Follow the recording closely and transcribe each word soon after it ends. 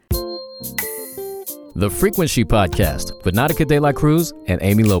The Frequency Podcast with Nautica De La Cruz and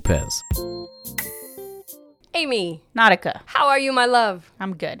Amy Lopez. Amy. Nautica. How are you, my love?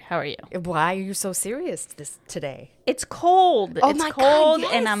 I'm good. How are you? Why are you so serious today? It's cold. Oh it's my cold,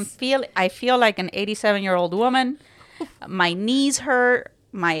 God, yes. and I feel like an 87-year-old woman. My knees hurt.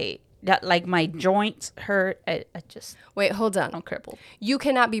 My joints hurt. I just Wait, hold on. I'm crippled. You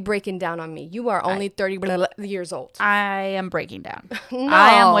cannot be breaking down on me. You are only 30 years old. I am breaking down. No.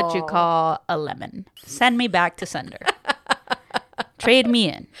 I am what you call a lemon. Send me back to sender. Trade me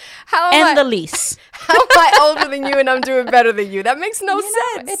in. The lease. How am I older than you and I'm doing better than you? That makes no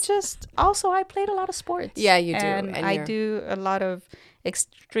sense. It just also I played a lot of sports. Yeah, you do. And I do a lot of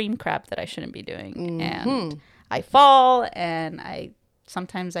extreme crap that I shouldn't be doing. And I fall, and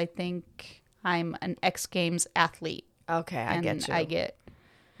sometimes I think I'm an X Games athlete. Okay, I get you. I get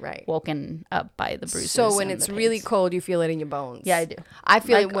woken up by the bruises. So when it's really cold, you feel it in your bones. Yeah, I do. I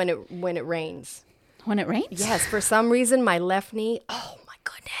feel it when it rains. When it rains? Yes, for some reason, my left knee, oh my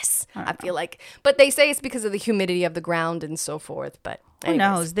goodness. I feel like, but they say it's because of the humidity of the ground and so forth, but anyways. Who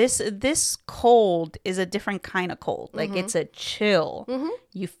knows? This cold is a different kind of cold. Like it's a chill.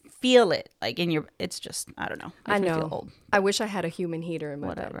 You feel it like in your, it's just, I don't know. I know. Me feel old. I wish I had a human heater in my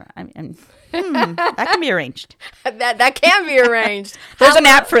Whatever. I mean, that can be arranged. that can be arranged. There's an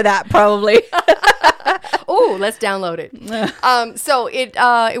app for that, probably. Oh, let's download it. So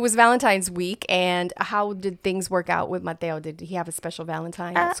it was Valentine's week, and how did things work out with Mateo? Did he have a special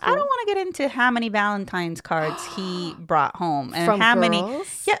Valentine at school? I don't want to get into how many Valentine's cards he brought home and From how girls? many.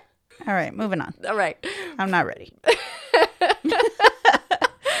 Yeah. All right, moving on. All right. I'm not ready.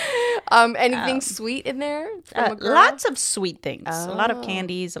 Anything sweet in there from a girl? Lots of sweet things. A lot of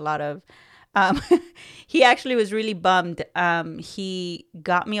candies. A lot of. He actually was really bummed. He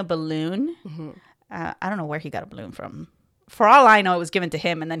got me a balloon. I don't know where he got a balloon from. For all I know, it was given to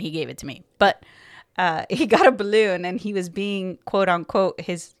him, and then he gave it to me. But he got a balloon, and he was being, quote unquote,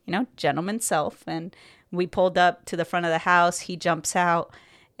 his gentleman self. And we pulled up to the front of the house. He jumps out,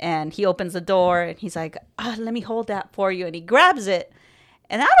 and he opens the door, and he's like, "Let me hold that for you." And he grabs it,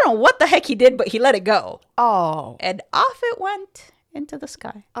 and I don't know what the heck he did, but he let it go. Oh, and off it went into the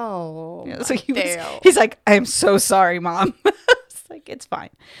sky. Oh, so he's like, "I'm so sorry, Mom." It's like, it's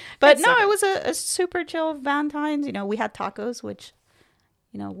fine. But it's no, okay. It was a super chill Valentine's. We had tacos, which,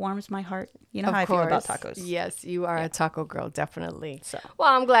 warms my heart. You know of how course. I feel about tacos. Yes, you are a taco girl, definitely. So, well,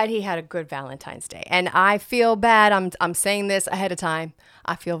 I'm glad he had a good Valentine's Day. And I feel bad. I'm saying this ahead of time.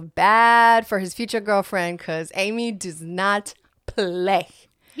 I feel bad for his future girlfriend because Amy does not play.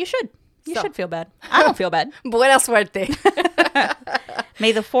 You should. You should feel bad. I don't feel bad. Buena suerte.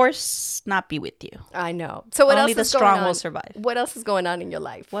 May the force not be with you. I know. So what Only else the is going strong on? will survive. What else is going on in your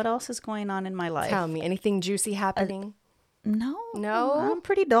life? What else is going on in my life? Tell me. Anything juicy happening? No. No? I'm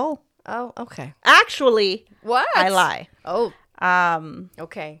pretty dull. Oh, okay. Actually, What? I lie. Oh.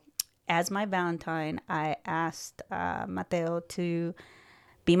 Okay. As my Valentine, I asked Mateo to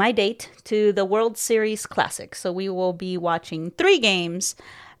be my date to the World Series Classic. So we will be watching 3 games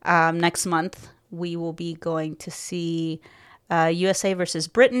next month. We will be going to see USA versus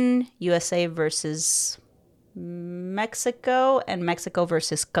Britain, USA versus Mexico, and Mexico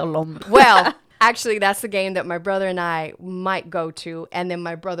versus Colombia. Well, actually, that's the game that my brother and I might go to. And then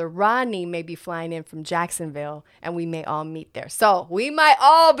my brother Ronnie may be flying in from Jacksonville, and we may all meet there. So we might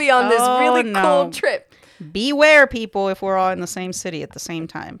all be on this really cool trip. Beware, people, if we're all in the same city at the same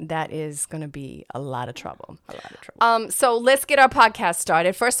time. That is going to be a lot of trouble. So let's get our podcast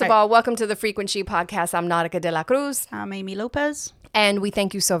started. First of all, welcome to the Frequency Podcast. I'm Nautica De La Cruz. I'm Amy Lopez. And we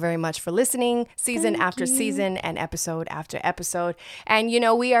thank you so very much for listening season after season and episode after episode. And,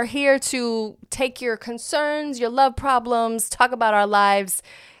 we are here to take your concerns, your love problems, talk about our lives,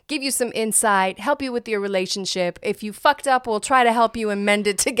 give you some insight, help you with your relationship. If you fucked up, we'll try to help you and mend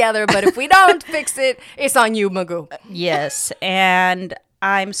it together. But if we don't fix it, it's on you, Magoo. Yes. And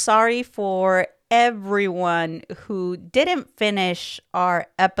I'm sorry for everyone who didn't finish our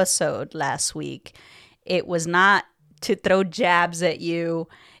episode last week. It was not to throw jabs at you.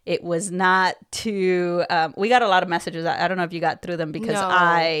 It was not to, we got a lot of messages. I don't know if you got through them because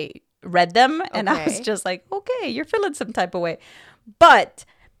I read them and I was just like, okay, you're feeling some type of way. But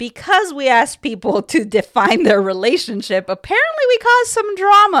because we asked people to define their relationship, apparently we caused some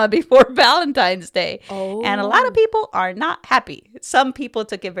drama before Valentine's Day. Oh. And a lot of people are not happy. Some people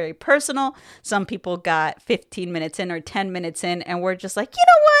took it very personal. Some people got 15 minutes in or 10 minutes in and were just like, you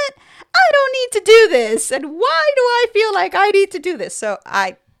know what? I don't need to do this. And why do I feel like I need to do this? So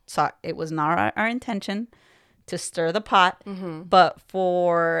I saw it was not our intention to stir the pot. Mm-hmm. But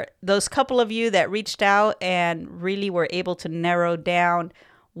for those couple of you that reached out and really were able to narrow down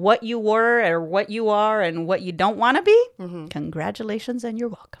what you were or what you are and what you don't want to be, congratulations and you're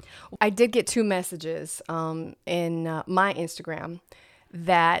welcome. I did get 2 messages in my Instagram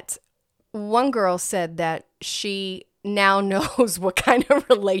that one girl said that she now knows what kind of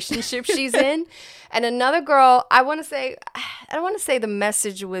relationship she's in. And another girl, I don't want to say the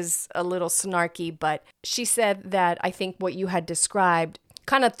message was a little snarky, but she said that I think what you had described,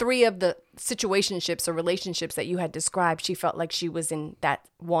 kind of 3 of the situationships or relationships that you had described, she felt like she was in that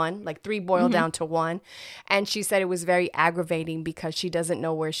one, like 3 boiled down to 1. And she said it was very aggravating because she doesn't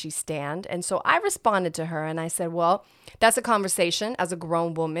know where she stands. And so I responded to her and I said, well, that's a conversation as a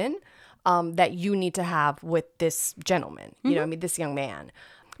grown woman that you need to have with this gentleman, you know what I mean, this young man.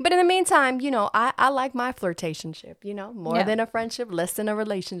 But in the meantime, you know, I like my flirtationship, you know, more than a friendship, less than a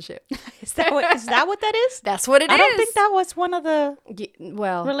relationship. Is that what that is? That's what it is. I don't think that was one of the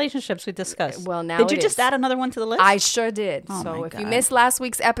well relationships we discussed. Well, now did you just add another one to the list? I sure did. Oh so my if God. you missed last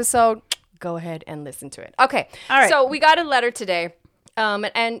week's episode, go ahead and listen to it. Okay. All right. So we got a letter today.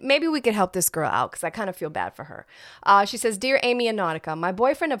 And maybe we could help this girl out because I kind of feel bad for her. She says, Dear Amy and Nautica, my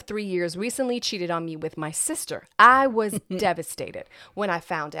boyfriend of 3 years recently cheated on me with my sister. I was devastated when I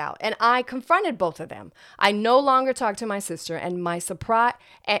found out, and I confronted both of them. I no longer talk to my sister, and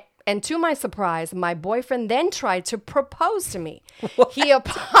to my surprise, my boyfriend then tried to propose to me. What? He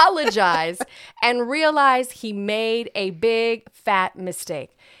apologized and realized he made a big fat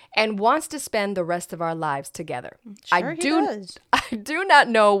mistake and wants to spend the rest of our lives together. Sure, he does. I do not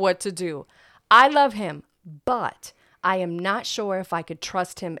know what to do. I love him, but I am not sure if I could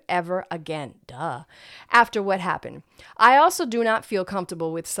trust him ever again. After what happened. I also do not feel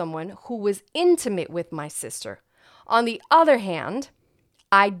comfortable with someone who was intimate with my sister. On the other hand,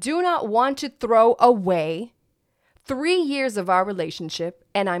 I do not want to throw away 3 years of our relationship,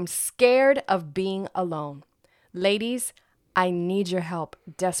 and I'm scared of being alone. Ladies, I need your help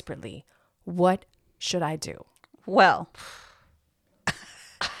desperately. What should I do? Well,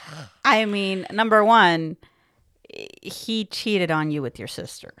 I mean, number one, he cheated on you with your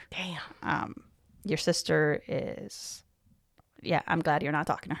sister. Damn. Your sister is, I'm glad you're not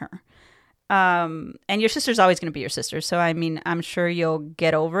talking to her. And your sister's always going to be your sister. So, I mean, I'm sure you'll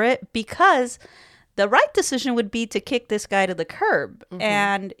get over it because the right decision would be to kick this guy to the curb.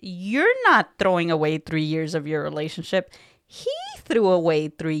 And you're not throwing away 3 years of your relationship. He threw away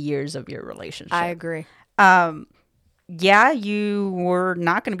 3 years of your relationship. I agree. You were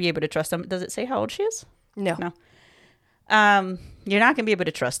not going to be able to trust him. Does it say how old she is? No. You're not going to be able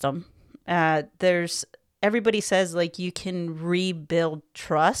to trust him. Everybody says like you can rebuild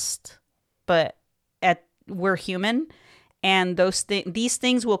trust, but we're human, and these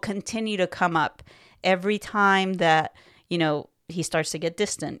things will continue to come up every time that he starts to get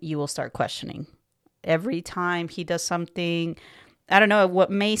distant. You will start questioning. Every time he does something, I don't know,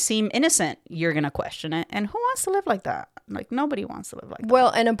 what may seem innocent, you're going to question it. And who wants to live like that? Like, nobody wants to live like that. Well,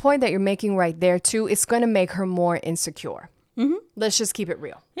 and a point that you're making right there, too, it's going to make her more insecure. Let's just keep it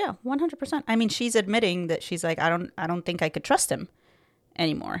real. Yeah, 100%. I mean, she's admitting that she's like, I don't think I could trust him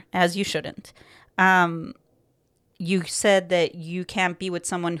anymore, as you shouldn't. You said that you can't be with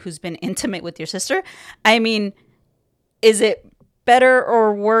someone who's been intimate with your sister. I mean, is it better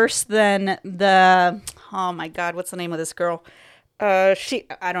or worse than oh my God, what's the name of this girl? I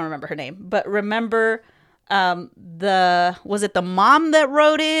don't remember her name, but remember, was it the mom that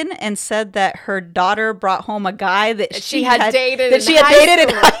wrote in and said that her daughter brought home a guy that she had dated in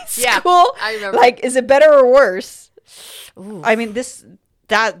high school? Yeah, I remember. Like, is it better or worse? Ooh. I mean, that's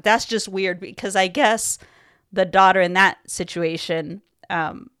just weird because I guess the daughter in that situation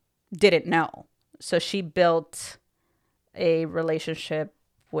didn't know, so she built a relationship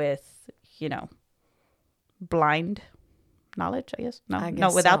with blind knowledge, I guess.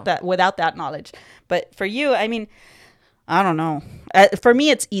 Without that knowledge. But for you, I mean, I don't know. For me,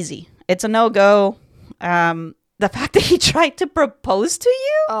 it's easy. It's a no-go. The fact that he tried to propose to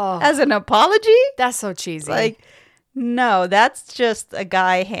you as an apology, that's so cheesy. Like, no, that's just a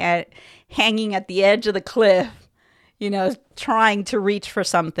guy hanging at the edge of the cliff, trying to reach for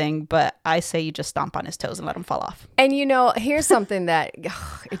something. But I say you just stomp on his toes and let him fall off. And here's something that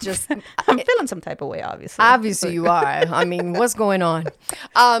I'm feeling some type of way, obviously. Obviously you are. I mean, what's going on?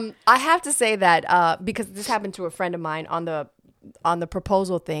 I have to say that because this happened to a friend of mine on the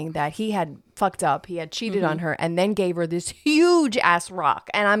proposal thing, that he had fucked up. He had cheated on her and then gave her this huge ass rock.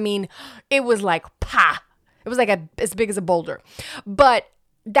 And I mean, it was like, pa. It was like as big as a boulder. But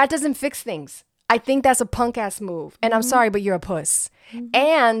that doesn't fix things. I think that's a punk ass move. And I'm sorry, but you're a puss.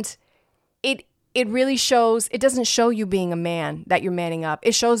 And it really shows, it doesn't show you being a man, that you're manning up.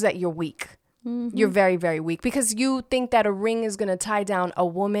 It shows that you're weak. You're very, very weak because you think that a ring is going to tie down a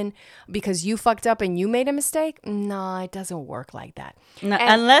woman because you fucked up and you made a mistake. No, it doesn't work like that. No,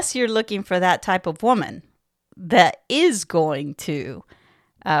 unless you're looking for that type of woman that is going to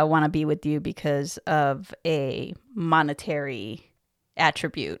want to be with you because of a monetary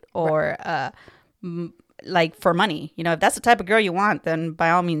attribute or like for money. You know, if that's the type of girl you want, then by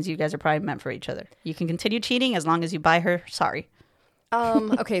all means, you guys are probably meant for each other. You can continue cheating as long as you buy her sorry.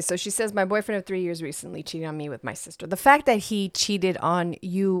 Okay, so she says, my boyfriend of 3 years recently cheated on me with my sister. The fact that he cheated on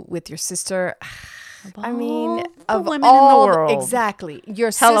you with your sister, I mean, of women all in the world. Exactly. Your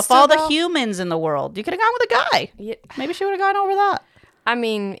Hell, sister, if all though, the humans in the world, you could have gone with a guy. Yeah. Maybe she would have gone over that. I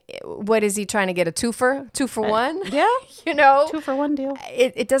mean, what is he trying to get, a two for one? Yeah. You know? 2-for-1 deal.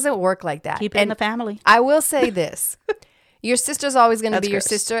 It doesn't work like that. Keep it in the family. I will say this. Your sister's always going to That's be your gross.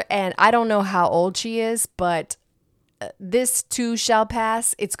 sister, and I don't know how old she is, but this too shall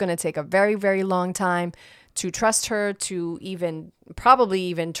pass. It's going to take a very, very long time to trust her, to probably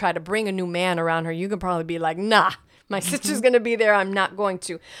even try to bring a new man around her. You can probably be like, nah, my sister's going to be there. I'm not going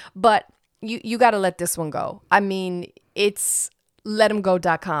to. But you got to let this one go. I mean, it's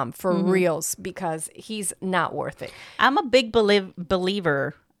lethimgo.com for reals, because he's not worth it. I'm a big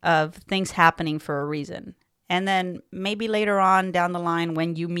believer of things happening for a reason. And then maybe later on down the line,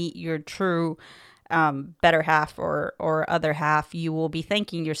 when you meet your true better half or other half, you will be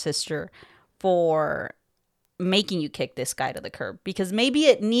thanking your sister for making you kick this guy to the curb, because maybe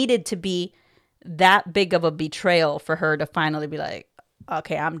it needed to be that big of a betrayal for her to finally be like,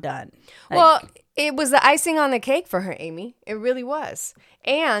 okay, I'm done. Like, Well, it was the icing on the cake for her, Amy. It really was.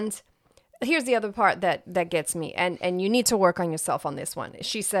 And here's the other part that gets me, and you need to work on yourself on this one.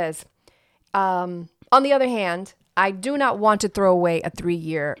 She says, on the other hand, I do not want to throw away a 3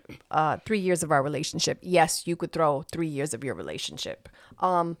 years of our relationship. Yes, you could throw 3 years of your relationship.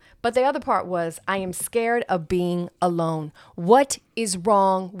 But the other part was, I am scared of being alone. What is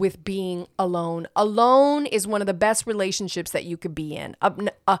wrong with being alone? Alone is one of the best relationships that you could be in.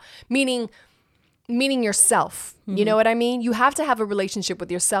 Meaning yourself. You know what I mean? You have to have a relationship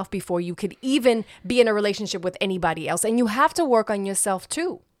with yourself before you could even be in a relationship with anybody else. And you have to work on yourself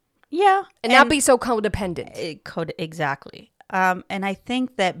too. yeah. And not be so codependent. Exactly. And I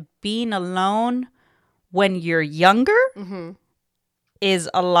think that being alone when you're younger is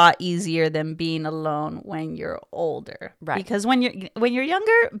a lot easier than being alone when you're older. Right. Because when you're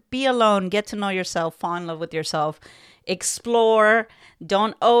younger, be alone, get to know yourself, fall in love with yourself, explore,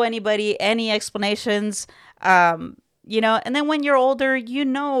 don't owe anybody any explanations. And then when you're older, you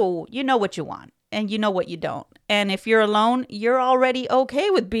know what you want and you know what you don't. And if you're alone, you're already okay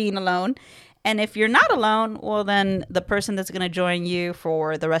with being alone. And if you're not alone, well, then the person that's going to join you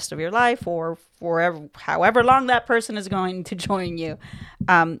for the rest of your life or however long that person is going to join you,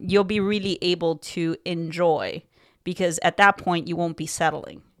 you'll be really able to enjoy, because at that point you won't be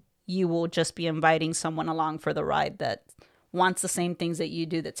settling. You will just be inviting someone along for the ride that wants the same things that you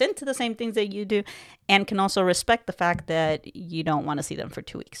do, that's into the same things that you do, and can also respect the fact that you don't want to see them for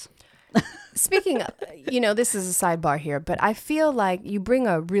 2 weeks. Speaking of, this is a sidebar here, but I feel like you bring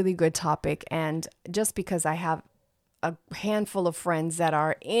a really good topic. And just because I have a handful of friends that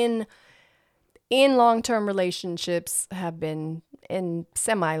are in long-term relationships, have been in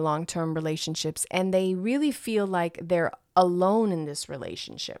semi-long-term relationships, and they really feel like they're alone in this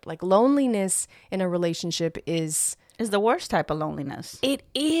relationship. Like, loneliness in a relationship is the worst type of loneliness. It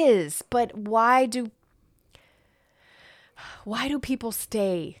is. But why do people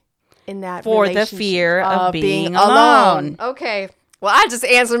stay in that for the relationship fear of being alone? Okay. Well, I just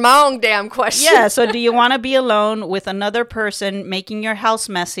answered my own damn question. Yeah. So do you want to be alone with another person making your house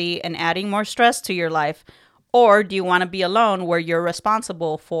messy and adding more stress to your life? Or do you want to be alone where you're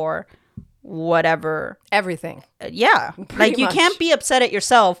responsible for whatever? Everything. Yeah. Like, you much. can't be upset at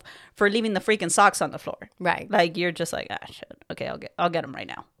yourself for leaving the freaking socks on the floor. Right. Like, you're just like, shit. Okay, I'll get them right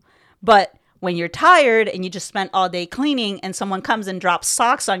now. But when you're tired and you just spent all day cleaning and someone comes and drops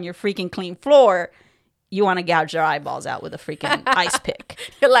socks on your freaking clean floor, you want to gouge your eyeballs out with a freaking ice pick.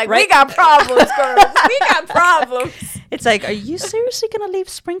 You're like, right? We got problems, girls. We got problems. It's like, are you seriously going to leave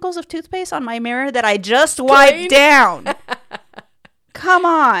sprinkles of toothpaste on my mirror that I just wiped down? Come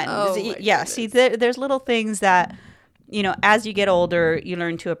on. Oh, Yeah, see, there's little things that, as you get older, you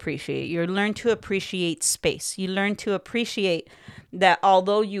learn to appreciate. You learn to appreciate space. You learn to appreciate that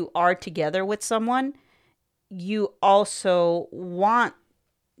although you are together with someone, you also want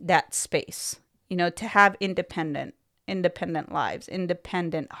that space, to have independent lives,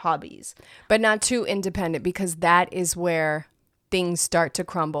 independent hobbies. But not too independent, because that is where things start to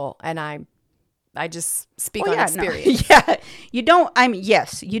crumble. And I just speak on experience. No. Yeah. You don't,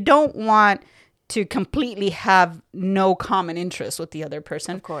 yes, you don't want to completely have no common interest with the other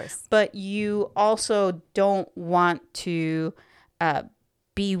person. Of course. But you also don't want to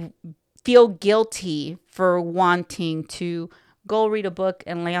feel guilty for wanting to go read a book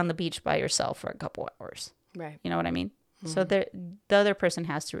and lay on the beach by yourself for a couple hours. Right. You know what I mean? So the other person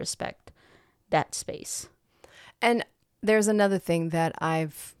has to respect that space. And there's another thing that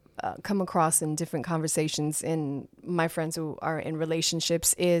I've come across in different conversations in my friends who are in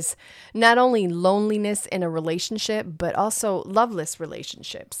relationships is not only loneliness in a relationship, but also loveless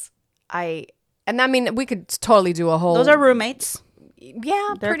relationships. We could totally do a whole... Those are roommates.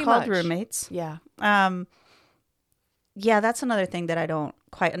 Yeah, They're pretty called much. roommates. Yeah. Yeah, that's another thing that I don't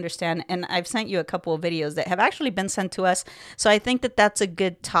quite understand. And I've sent you a couple of videos that have actually been sent to us. So I think that that's a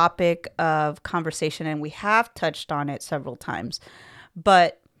good topic of conversation. And we have touched on it several times.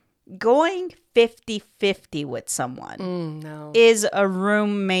 But going 50-50 with someone is a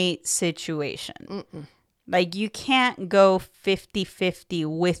roommate situation. Like, you can't go 50-50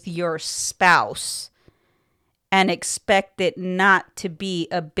 with your spouse and expect it not to be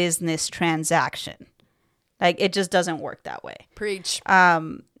a business transaction. Like, it just doesn't work that way. Preach.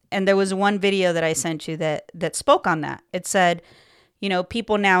 And there was one video that I sent you that spoke on that. It said, you know,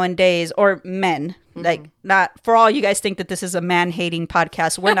 people nowadays, or men, like, not for all you guys think that this is a man-hating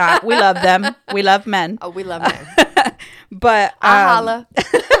podcast. We're not. We love them. We love men. Oh, we love men. But holla.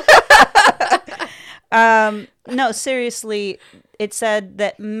 no, seriously, it said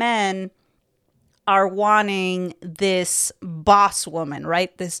that men are wanting this boss woman,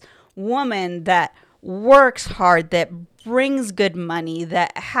 right? This woman that works hard, that brings good money,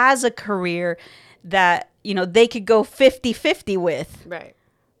 that has a career that, you know, they could go 50-50 with. Right.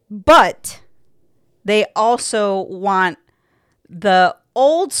 But they also want the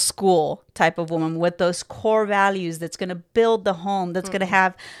old school type of woman with those core values that's going to build the home, that's going to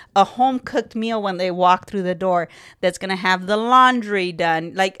have a home cooked meal when they walk through the door, that's going to have the laundry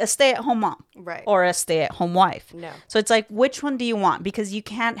done, like a stay-at-home mom, right, or a stay-at-home wife. No. So it's like, which one do you want? Because you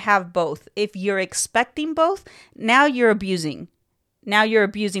can't have both. If you're expecting both, now you're abusing. Now you're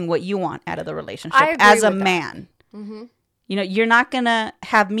abusing what you want out of the relationship as a man. Mm-hmm. You know, you're not going to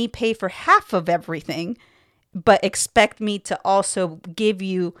have me pay for half of everything, but expect me to also give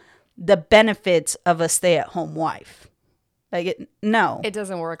you the benefits of a stay-at-home wife. Like, no. It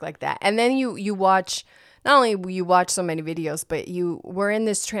doesn't work like that. And then you watch, not only will you watch so many videos, but we're in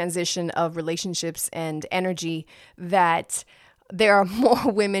this transition of relationships and energy that there are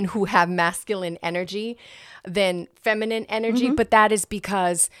more women who have masculine energy than feminine energy. But that is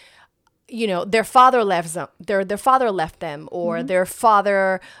because, you know, their father left them, their father left them, or their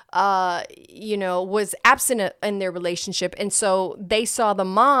father, you know, was absent in their relationship. And so they saw the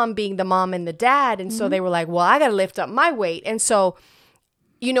mom being the mom and the dad. And so they were like, well, I got to lift up my weight. And so,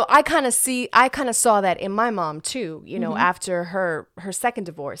 you know, I kind of saw that in my mom too, you know, after her second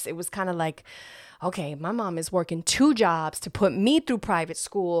divorce. It was kind of like, okay, my mom is working 2 jobs to put me through private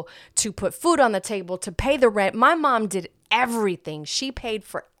school, to put food on the table, to pay the rent. My mom did everything. She paid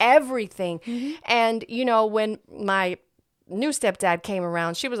for everything. And, you know, when my new stepdad came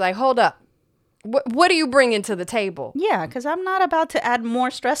around, she was like, hold up. What are you bringing to the table? Yeah, because I'm not about to add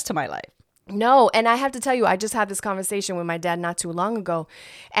more stress to my life. No. And I have to tell you, I just had this conversation with my dad not too long ago.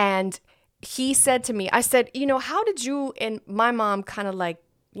 And he said to me, I said, you know, how did you and my mom kind of like,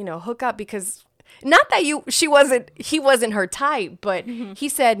 you know, hook up? Because not that he wasn't her type, but he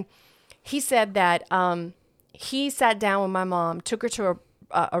said that he sat down with my mom, took her to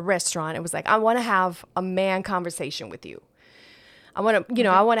a restaurant, and was like, I want to have a man conversation with you. I want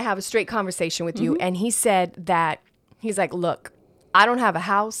to have a straight conversation with you. And he said that, he's like, look, I don't have a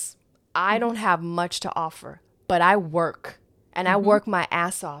house. I don't have much to offer, but I work, and I work my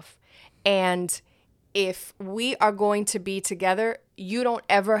ass off. And if we are going to be together, you don't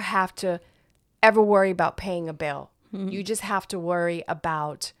ever have to worry about paying a bill. You just have to worry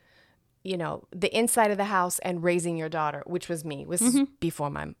about, you know, the inside of the house and raising your daughter, which was me. It was before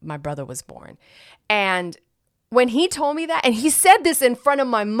my brother was born. And when he told me that, and he said this in front of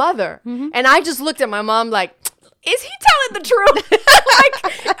my mother, and I just looked at my mom like, is he telling the truth? Like,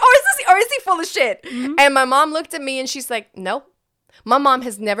 or is he full of shit? And my mom looked at me and she's like, no. My mom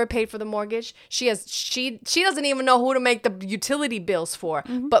has never paid for the mortgage. She doesn't even know who to make the utility bills for.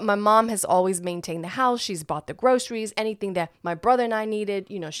 But my mom has always maintained the house. She's bought the groceries, anything that my brother and I needed.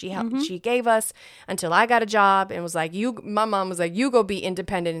 You know, she gave us until I got a job and was like, my mom was like, you go be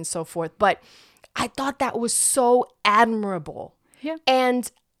independent and so forth. But I thought that was so admirable. Yeah.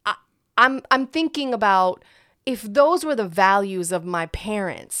 And I'm thinking about, if those were the values of my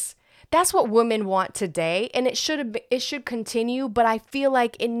parents, That's what women want today, and it should continue, but I feel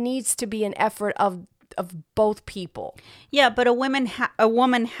like it needs to be an effort of both people. Yeah, but a woman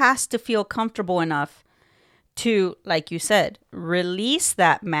has to feel comfortable enough to, like you said, release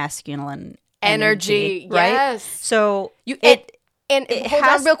that masculine energy, right? Yes. So and hold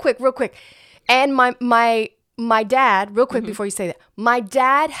on real quick. And my dad, real quick before you say that, my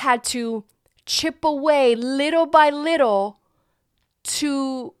dad had to chip away little by little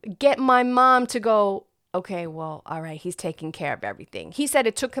to get my mom to go, okay, well, all right, he's taking care of everything. He said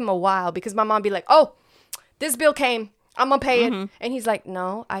it took him a while because my mom be like, oh, this bill came, I'm gonna pay it. And he's like,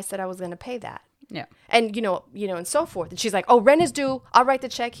 no, I said I was gonna pay that. Yeah. And and so forth. And she's like, oh, rent is due, I'll write the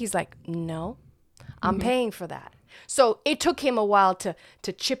check. He's like, no, I'm paying for that. So it took him a while to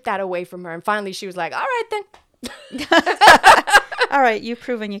chip that away from her. And finally she was like, all right then. All right, you've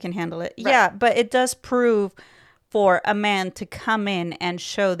proven you can handle it. Right. Yeah, but it does prove for a man to come in and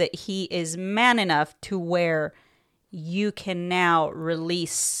show that he is man enough to where you can now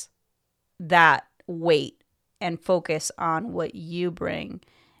release that weight and focus on what you bring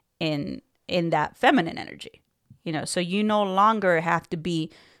in that feminine energy. So you no longer have to be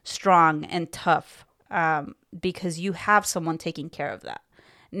strong and tough because you have someone taking care of that.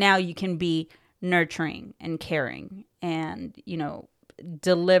 Now you can be nurturing and caring and,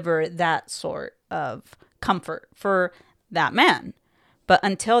 deliver that sort of comfort for that man. But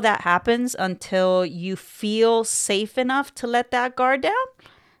until that happens, until you feel safe enough to let that guard down,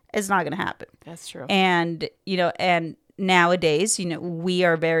 it's not going to happen. That's true. And, and nowadays, we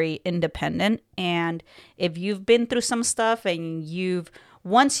are very independent. And if you've been through some stuff and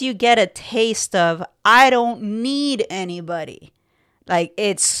once you get a taste of, I don't need anybody, like,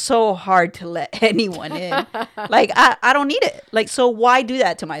 it's so hard to let anyone in. Like, I don't need it. Like, so why do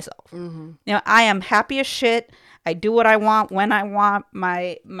that to myself? I am happy as shit. I do what I want when I want.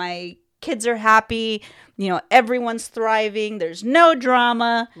 My kids are happy. Everyone's thriving. There's no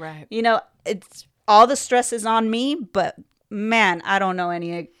drama. Right. It's all the stress is on me. But man, I don't know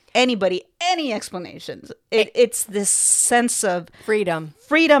anybody any explanations. It's this sense of freedom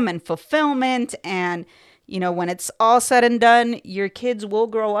and fulfillment. And when it's all said and done, your kids will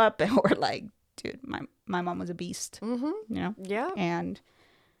grow up and we're like, dude, my mom was a beast. Yeah. And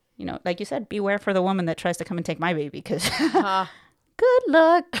like you said, beware for the woman that tries to come and take my baby, because good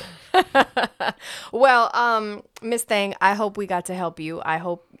luck. Well, Miss Thang, I hope we got to help you. I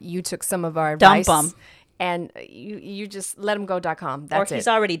hope you took some of our advice. Dump him. And you just lethemgo.com. That's it. Or he's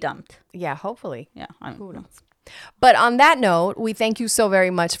already dumped. Yeah, hopefully. Yeah. Who knows? But on that note, we thank you so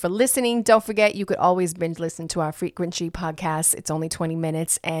very much for listening. Don't forget, you could always binge listen to our Frequency podcast. It's only 20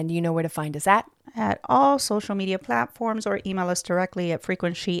 minutes, and you know where to find us at all social media platforms, or email us directly at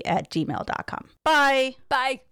frequency@gmail.com. Bye. Bye.